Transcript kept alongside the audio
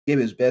give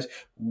his best.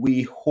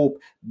 We hope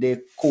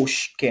the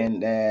coach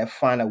can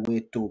find a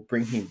way to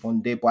bring him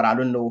one day, but I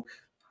don't know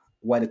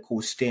where the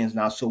coach stands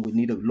now. So we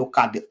need to look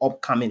at the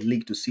upcoming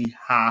league to see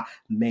how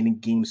many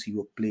games he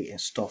will play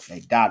and stuff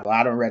like that. But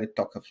I don't really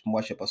talk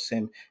much about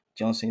Sam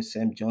Johnson.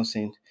 Sam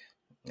Johnson,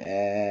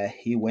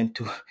 he went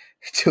to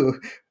to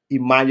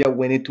Emmanuel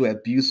went into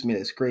abuse me.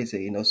 It's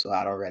crazy, So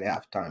I don't really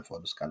have time for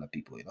those kind of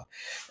people.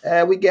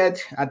 We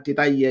get I did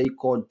that year you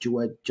called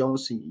Joel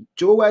Johnson.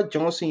 Joel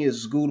Johnson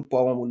is good,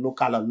 but when we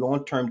look at a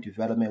long term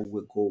development,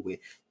 we'll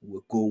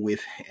go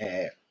with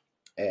uh,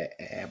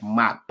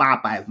 Mark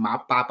Papa. If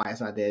Mark Papa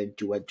is not there,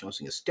 Joel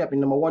Johnson is stepping.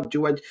 Number one,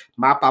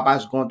 Mark Papa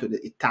has gone to the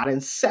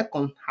Italian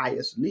second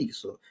highest league.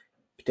 So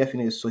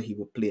definitely so he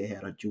will play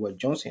ahead of Joel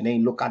Johnson.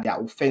 Then you look at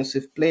their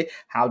offensive play,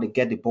 how they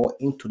get the ball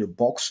into the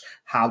box,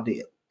 how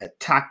they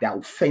attack their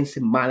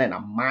offensive man and a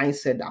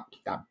mindset,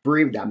 that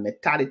brave, that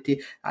mentality.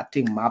 I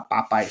think Mark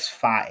Papa is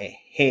far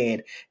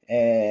ahead.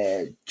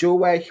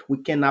 Joel, we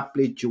cannot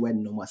play Joel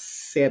number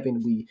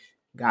 7. We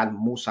got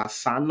Musa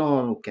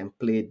Sanon who can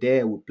play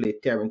there. We play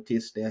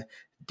Terrentis there.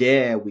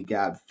 There we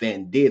got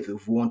Van Dave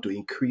if we want to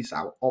increase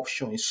our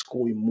option in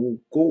scoring more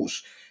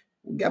goals.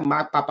 We get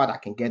Mark Papa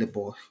that can get the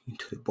ball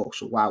into the box.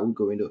 So why are we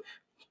going to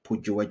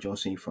put Joel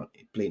Johnson in front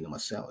and play number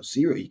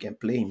 7-0? You can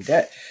play him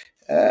there.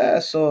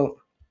 So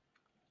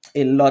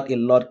a lot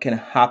can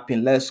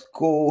happen. Let's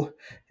go.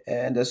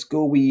 And let's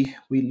go. We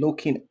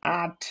looking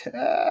at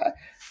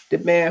the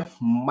man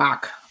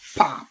Mark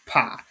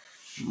Papa.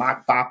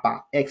 Mark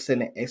Papa,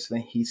 excellent,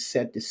 excellent. He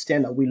set the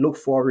standard. We look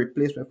for a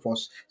replacement for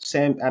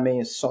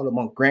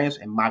Solomon Grants,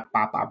 and Mark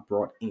Papa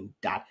brought in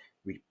that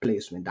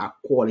replacement, that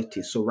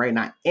quality. So right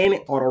now, any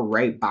other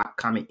right back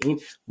coming in,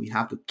 we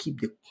have to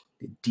keep the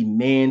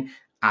demand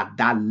at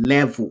that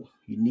level.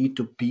 You need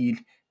to be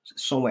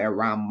somewhere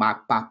around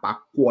Mark Papa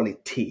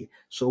quality.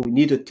 So we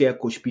need to tell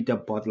Coach Peter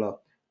Butler,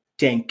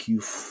 thank you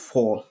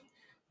for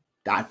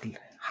that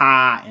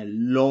high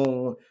and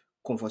long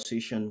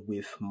conversation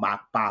with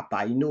Mark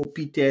Papa.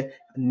 Peter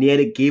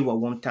nearly gave up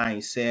one time.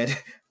 He said,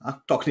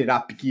 I'm talking to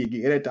that picky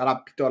again. Anytime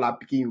that Peter that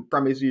picky, you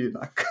promise you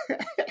like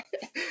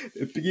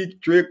the picky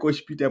trade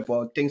Coach Peter,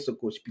 but thanks to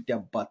Coach Peter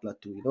Butler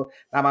too.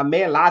 Now my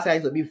man last time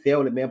used to be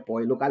fair the man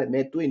boy. Look at the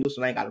man too,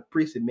 so I gotta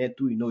praise the man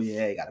too,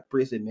 yeah, you gotta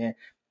praise the man.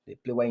 They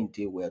play well and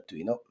deal well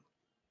too.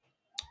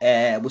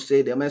 We'll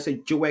say the man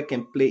say Joel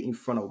can play in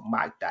front of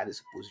Mark. That is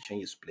the position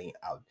he's playing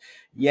out.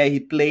 Yeah,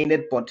 he playing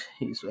it, but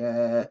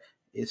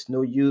it's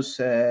no use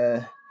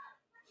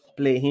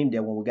play him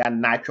there when we got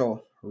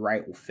natural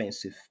right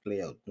offensive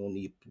player. No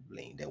need to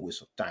play that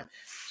waste of time.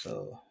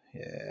 So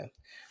yeah,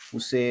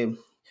 we'll say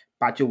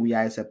Patrick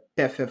Weah is a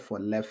perfect for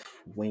left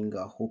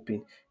winger,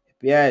 hoping.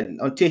 Yeah,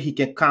 until he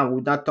can come.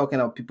 We're not talking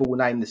about people who are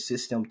not in the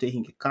system. Until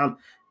he can come,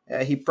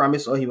 he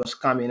promised or he was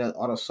coming, and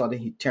all of a sudden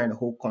he turned the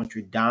whole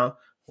country down.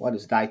 What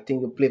is that? I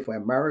think you play for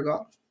America.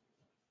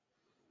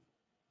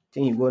 I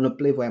think you're going to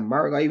play for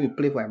America. Even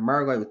play for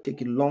America, it will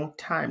take a long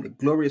time. The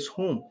glory is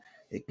home.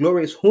 The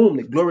glory is home.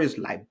 The glory is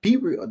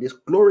Liberia. This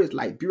glory is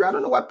Liberia. I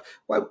don't know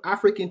what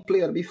African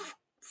player to be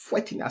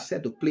fighting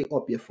ourselves to play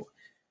up here for.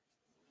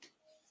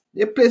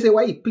 They play say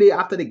why you play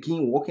after the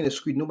game, walking the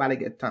street, nobody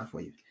get time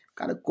for you.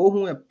 Gotta go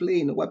home and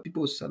play. What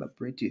people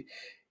celebrate you.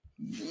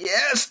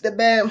 Yes, the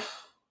man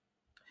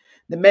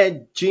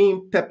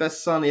Gene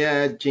Pepperson,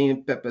 yeah,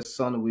 Gene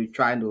Pepperson. We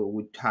try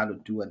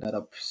to do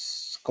another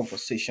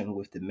conversation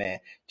with the man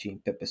Gene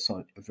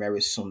Pepperson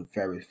very soon,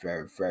 very,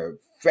 very, very,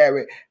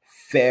 very,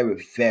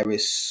 very, very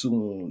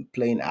soon.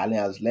 Playing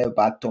Alliance led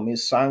by Tommy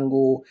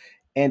Sango.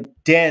 And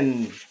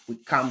then we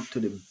come to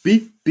the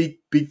big, big,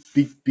 big,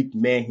 big, big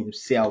man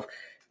himself.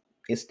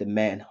 It's the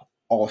man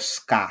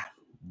Oscar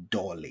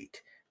Dorley,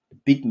 the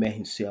big man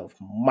himself,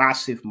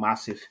 massive,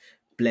 massive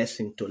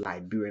blessing to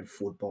Liberian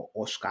football.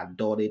 Oscar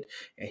Dorley,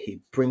 and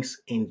he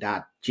brings in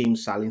that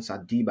James Salins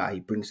Adiba,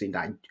 he brings in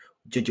that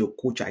Jojo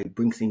Kocha, he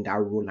brings in that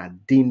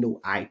Ronaldinho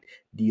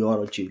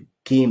ideology,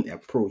 game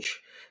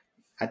approach.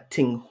 I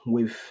think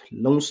with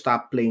Lone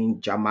Star playing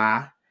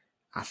Jamal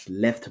as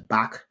left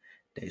back,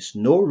 there is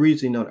no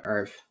reason on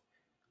earth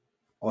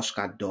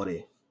Oscar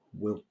Dorley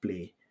will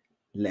play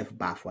left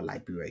back for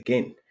Liberia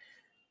again.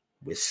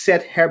 With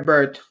Seth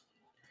Herbert,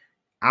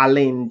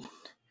 Allen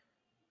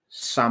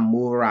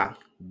Samora,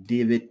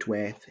 David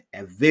Tweth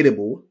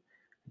available,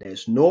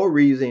 there's no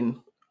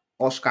reason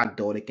Oscar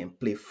Dorley can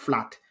play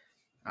flat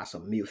as a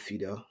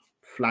midfielder,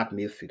 flat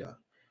midfielder.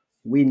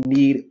 We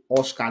need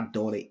Oscar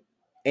Dorley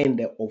in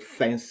the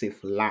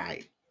offensive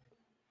line,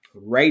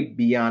 right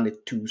beyond the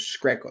two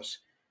strikers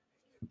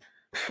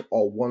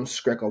or one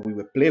striker we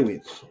will play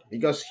with.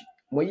 Because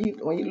when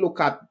you look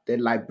at the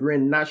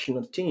Liberian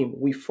national team,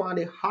 we find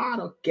it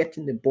harder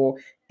getting the ball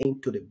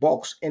into the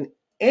box. And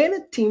any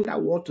team that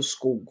want to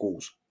score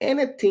goals,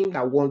 any team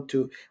that want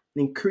to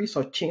increase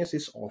our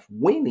chances of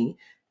winning,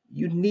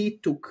 you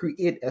need to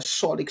create a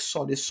solid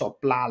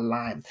supply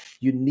line.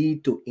 You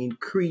need to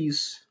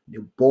increase the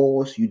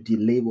balls you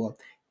deliver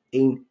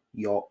in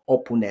your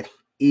opponent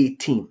A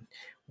team.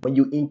 When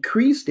you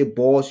increase the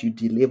balls you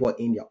deliver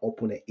in your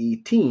opponent A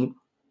team,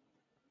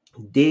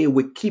 They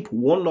will keep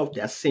one of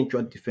their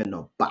central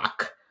defender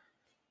back.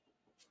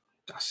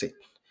 That's it.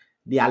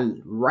 Their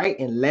right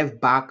and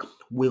left back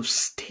will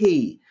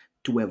stay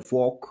to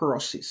avoid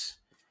crosses.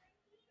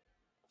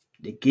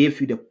 They give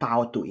you the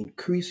power to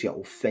increase your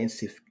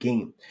offensive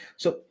game.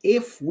 So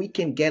if we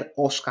can get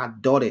Oscar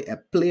Dorley, a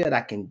player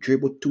that can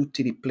dribble two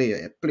to the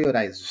player, a player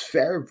that is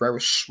very,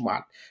 very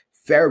smart,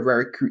 very,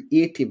 very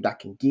creative, that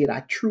can get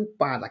that true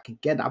pass, that can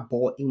get that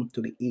ball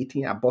into the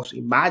 18-yard box.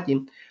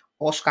 Imagine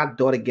Oscar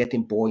Dorley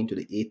getting ball into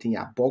the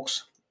 18-yard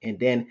box, and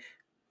then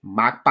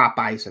Mark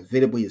Papa is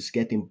available, is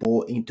getting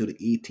ball into the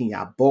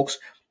 18-yard box.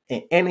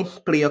 And any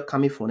player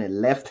coming from the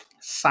left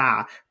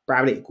side,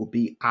 probably it could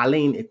be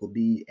Allen, it could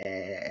be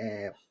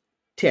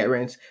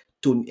Terrence,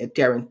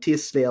 Terrence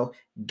Tisdale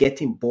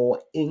getting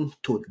ball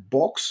into the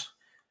box.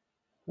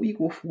 We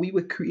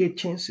will create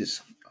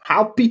chances.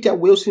 How Peter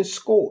Wilson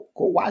scored.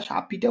 Go watch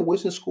how Peter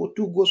Wilson scored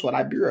 2 goals for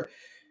Liberia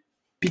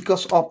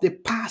because of the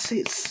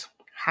passes.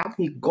 How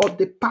he got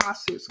the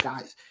passes,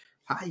 guys.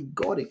 How he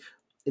got it.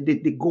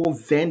 The goal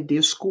Van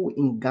they scored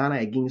in Ghana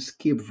against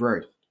Cape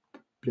Verde.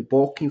 The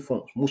ball came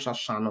from Musa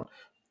Shannon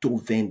to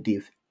Van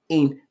Div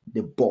in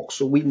the box.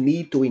 So we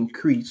need to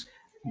increase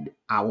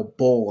our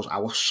balls,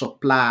 our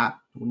supply.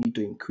 We need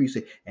to increase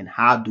it. And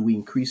how do we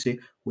increase it?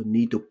 We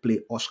need to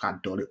play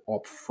Oscar Dorley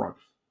up front.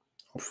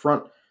 Up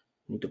front,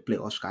 we need to play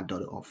Oscar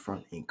Dorley up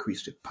front,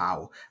 increase the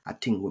power. I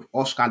think with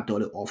Oscar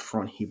Dorley up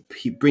front,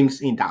 he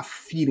brings in that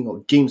feeling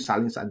of James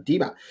Salins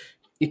Adiba.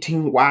 You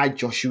think why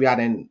Joshua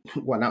then,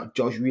 well, not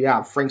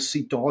Joshua, Frank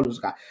Seaton, all those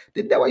guys,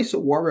 they never used to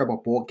worry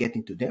about ball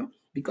getting to them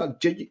because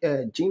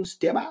James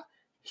Deba,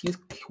 he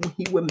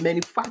will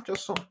manufacture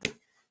something.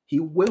 He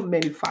will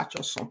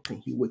manufacture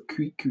something. He will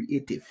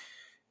creative.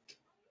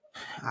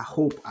 I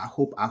hope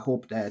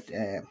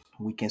that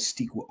we can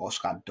stick with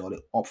Oscar Dorley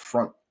up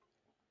front.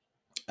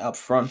 Up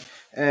front,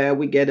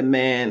 we get a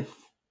man,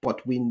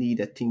 but we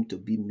need a team to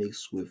be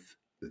mixed with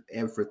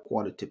every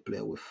quality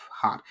player with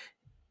heart.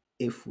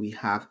 If we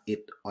have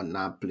 8 or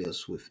 9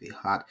 players with a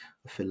heart,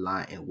 with a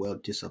line, and well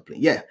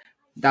disciplined, yeah,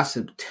 that's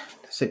it.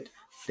 That's it.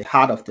 The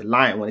heart of the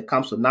lion. When it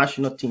comes to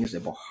national teams,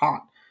 it's about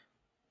heart.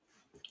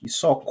 You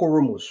saw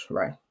Koromos,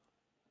 right?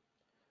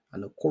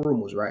 And the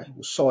Koromos, right?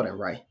 We saw them,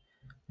 right?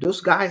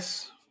 Those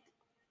guys,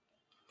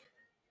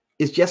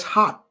 it's just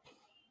heart.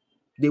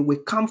 They will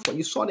come for.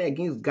 You saw them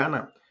against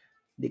Ghana.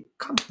 They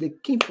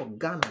came from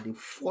Ghana. They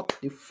fought.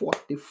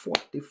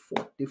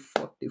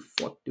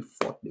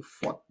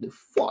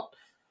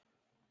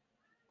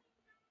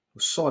 We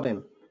saw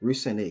them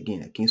recently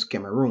again against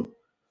Cameroon.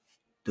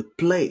 They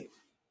play.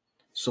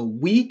 So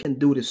we can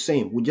do the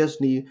same. We just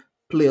need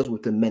players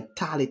with the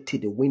mentality,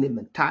 the winning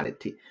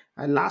mentality.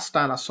 And last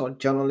time I saw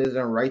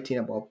journalism writing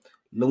about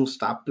Lone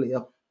Star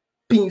player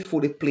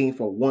painfully playing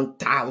for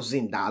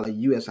 $1,000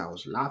 US. I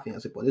was laughing. I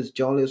said, but this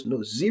journalist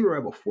knows zero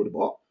about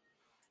football.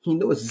 He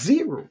knows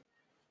zero.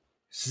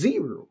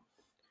 Zero.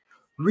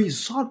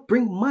 Result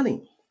bring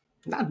money.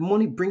 Not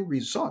money bring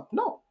result.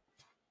 No.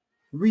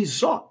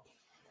 Result.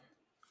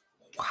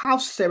 How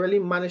Sierra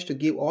managed to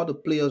give all the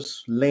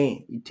players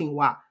land? You think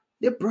why?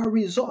 They brought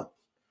result.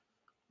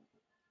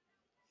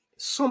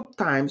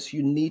 Sometimes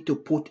you need to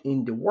put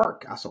in the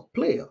work as a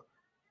player.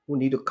 We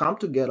need to come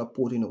together,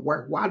 put in the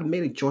work. What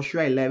made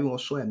Joshua 11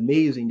 was so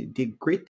amazing. They did great